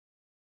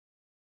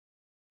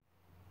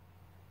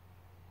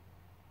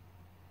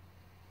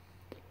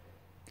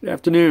Good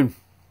afternoon.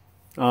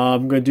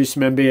 I'm going to do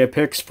some NBA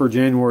picks for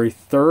January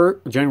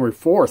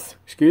 4th,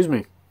 excuse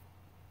me.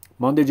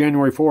 Monday,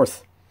 January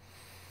 4th.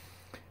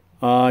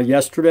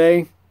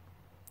 Yesterday,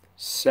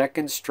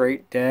 second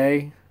straight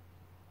day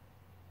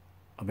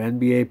of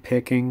NBA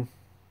picking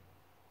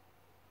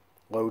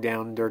low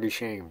down dirty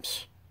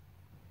shames.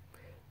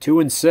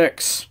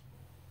 2-6.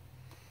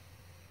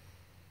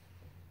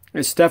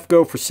 Did Steph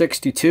go for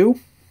 62?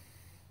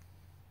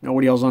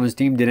 Nobody else on his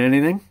team did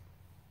anything.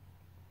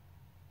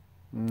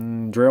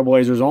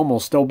 Trailblazers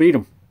almost still beat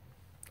him.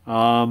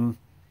 And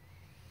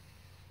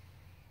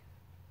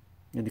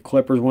the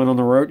Clippers went on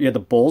the road. Yeah, the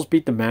Bulls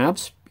beat the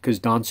Mavs because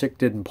Doncic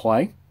didn't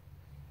play.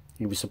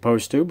 He was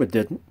supposed to, but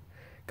didn't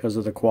because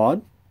of the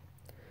quad.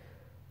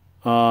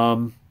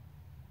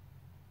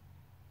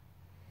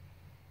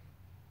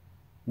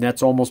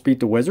 Nets almost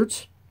beat the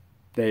Wizards.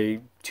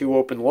 They 2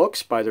 open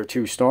looks by their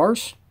 2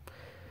 stars.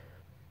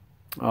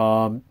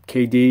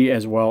 KD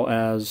as well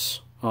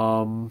as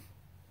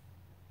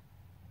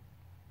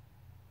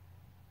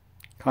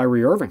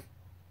Kyrie Irving.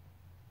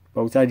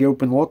 Both had the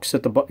open looks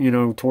at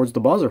the towards the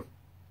buzzer.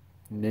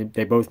 And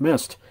they both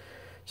missed.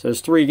 So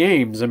there's 3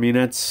 games. I mean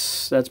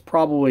that's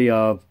probably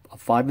a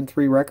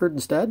 5-3 record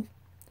instead.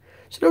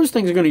 So those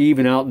things are going to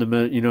even out in the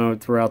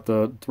minute, throughout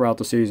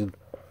the season.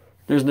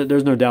 There's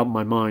no doubt in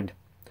my mind.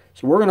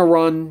 So we're going to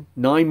run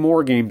 9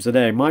 more games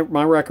today.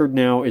 My record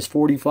now is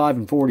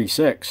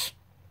 45-46.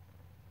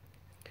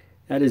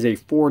 That is a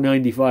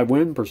 .495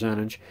 win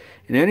percentage.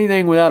 And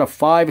anything without a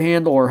 5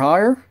 handle or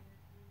higher,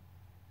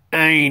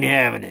 I ain't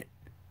having it.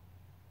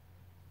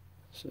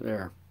 So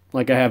there.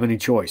 Like I have any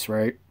choice,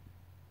 right?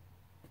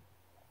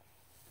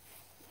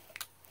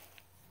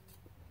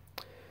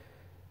 So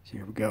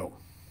here we go.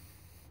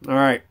 All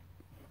right.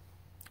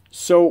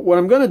 So what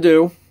I'm going to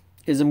do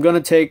is I'm going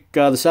to take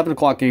the 7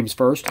 o'clock games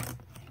first.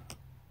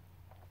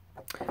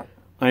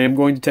 I am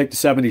going to take the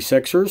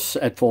 76ers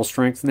at full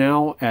strength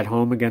now at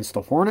home against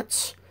the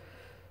Hornets.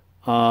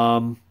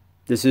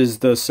 This is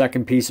the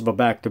second piece of a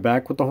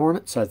back-to-back with the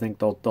Hornets. I think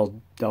they'll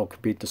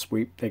compete the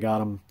sweep. They got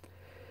them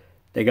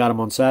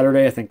on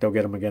Saturday. I think they'll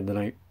get them again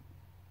tonight.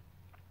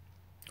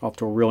 Off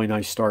to a really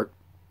nice start.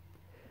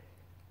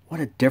 What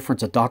a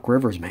difference a Doc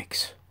Rivers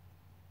makes.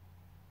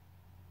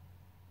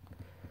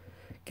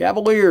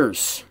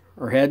 Cavaliers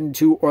are heading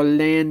to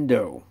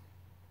Orlando.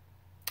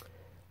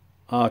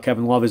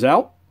 Kevin Love is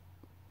out.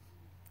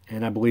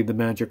 And I believe the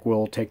Magic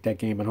will take that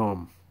game at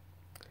home.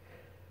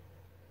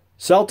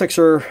 Celtics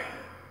are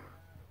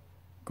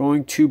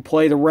going to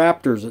play the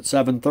Raptors at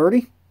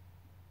 7:30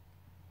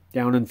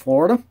 down in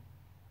Florida.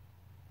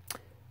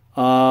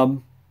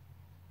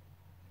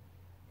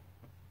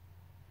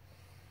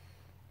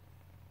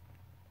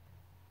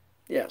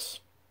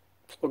 Yes.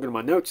 Just looking at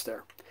my notes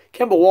there.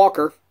 Kemba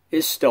Walker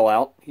is still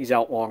out. He's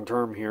out long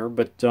term here,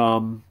 but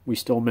we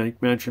still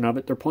make mention of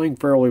it. They're playing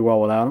fairly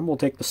well without him. We'll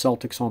take the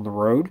Celtics on the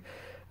road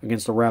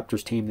against the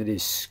Raptors team that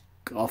is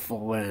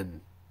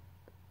scuffling.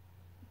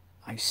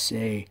 I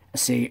say,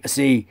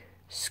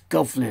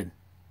 scuffling.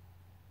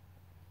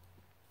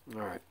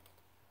 All right.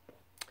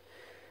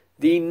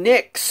 The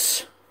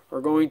Knicks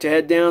are going to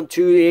head down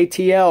to the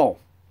ATL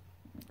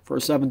for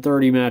a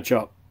 7:30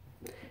 matchup.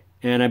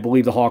 And I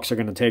believe the Hawks are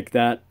going to take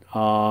that,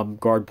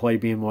 guard play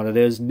being what it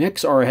is.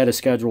 Knicks are ahead of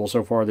schedule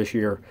so far this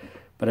year,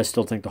 but I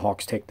still think the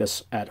Hawks take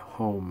this at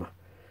home.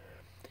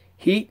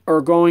 Heat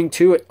are going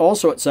to,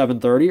 also at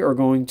 7:30, are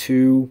going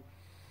to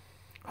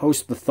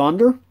host the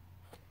Thunder.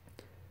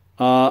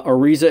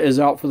 Ariza is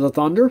out for the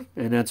Thunder,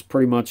 and that's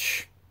pretty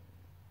much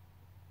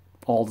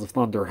all the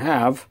Thunder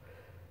have.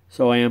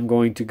 So I am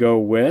going to go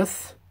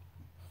with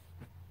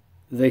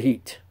the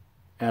Heat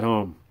at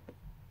home.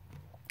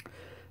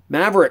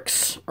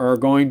 Mavericks are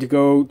going to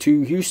go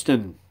to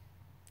Houston,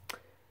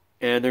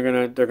 and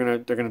they're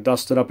gonna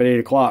dust it up at 8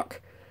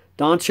 o'clock.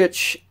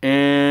 Doncic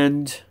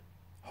and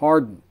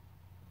Harden,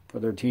 for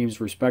their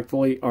teams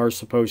respectively, are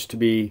supposed to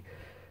be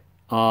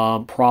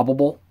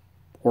probable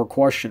or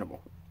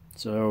questionable.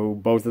 So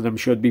both of them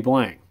should be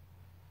playing.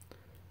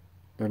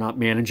 They're not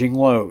managing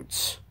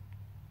loads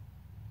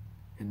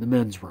in the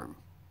men's room.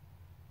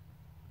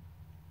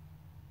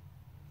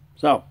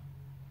 So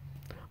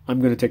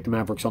I'm going to take the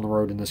Mavericks on the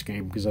road in this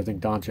game because I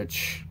think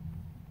Doncic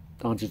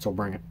will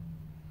bring it.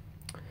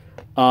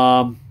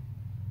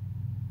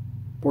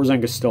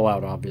 Porzingis still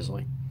out,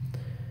 obviously.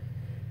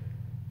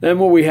 Then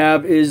what we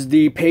have is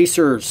the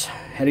Pacers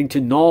heading to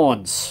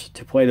Nolans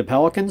to play the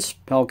Pelicans.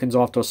 Pelicans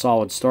off to a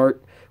solid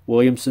start.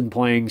 Williamson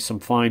playing some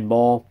fine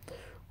ball.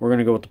 We're going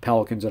to go with the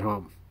Pelicans at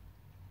home.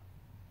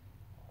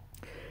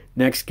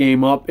 Next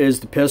game up is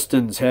the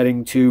Pistons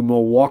heading to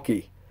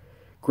Milwaukee.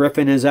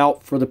 Griffin is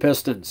out for the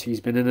Pistons. He's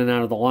been in and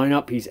out of the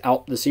lineup. He's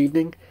out this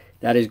evening.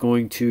 That is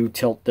going to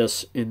tilt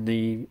this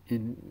into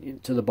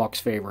the Bucks'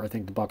 favor. I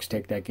think the Bucks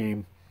take that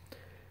game.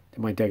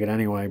 They might take it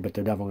anyway, but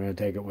they're definitely going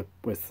to take it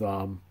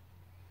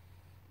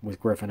with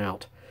Griffin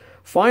out.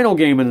 Final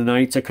game of the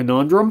night's a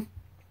conundrum.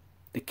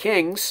 The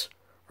Kings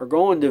are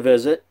going to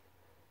visit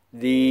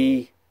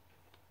the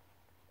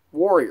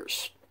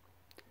Warriors.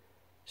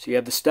 So you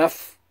have the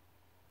Steph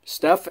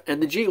Steph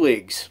and the G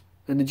Leagues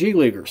and the G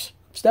Leaguers.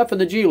 Steph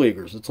and the G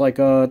Leaguers. It's like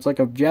a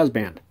jazz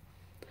band.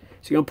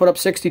 Is he gonna put up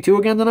 62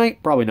 again tonight?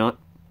 Probably not.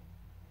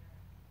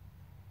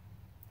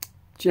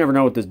 But you never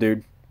know with this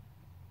dude.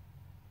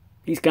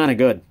 He's kind of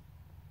good.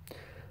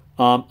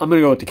 I'm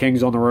gonna go with the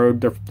Kings on the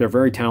road. They're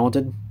very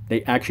talented.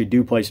 They actually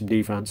do play some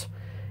defense,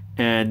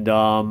 and you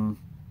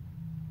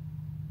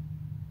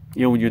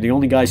know, when you're the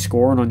only guy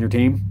scoring on your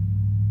team,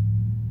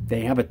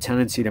 they have a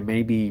tendency to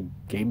maybe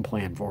game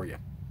plan for you.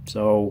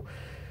 So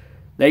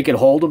they could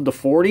hold them to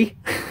 40.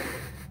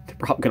 They're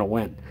probably going to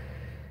win.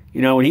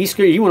 You know, and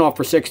he went off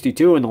for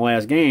 62 in the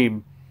last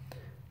game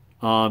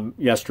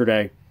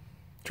yesterday.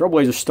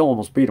 Trailblazers still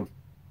almost beat him.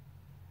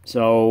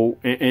 So,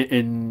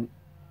 and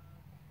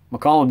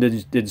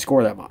McCollum didn't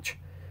score that much.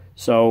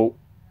 So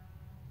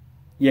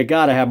you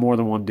got to have more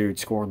than one dude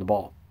scoring the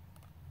ball.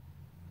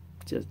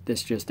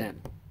 This just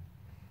in.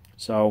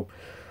 So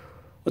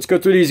let's go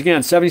through these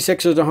again.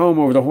 76ers at home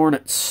over the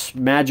Hornets.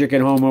 Magic at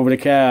home over the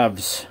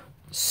Cavs.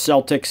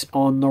 Celtics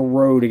on the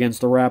road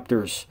against the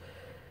Raptors.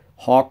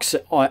 Hawks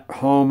at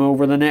home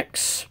over the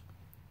Knicks.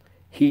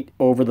 Heat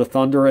over the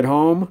Thunder at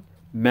home.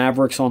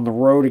 Mavericks on the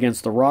road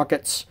against the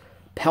Rockets.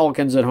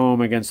 Pelicans at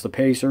home against the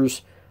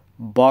Pacers.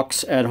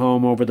 Bucks at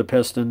home over the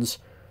Pistons.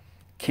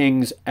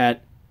 Kings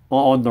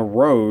on the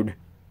road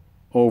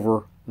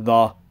over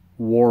the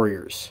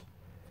Warriors.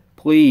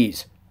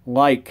 Please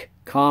like,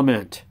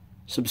 comment,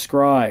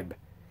 subscribe,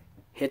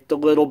 hit the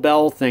little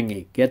bell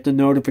thingy, get the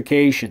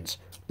notifications.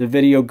 The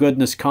video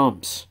goodness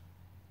comes.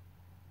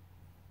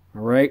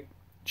 All right?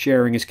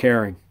 Sharing is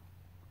caring.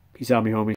 Peace out, me homies.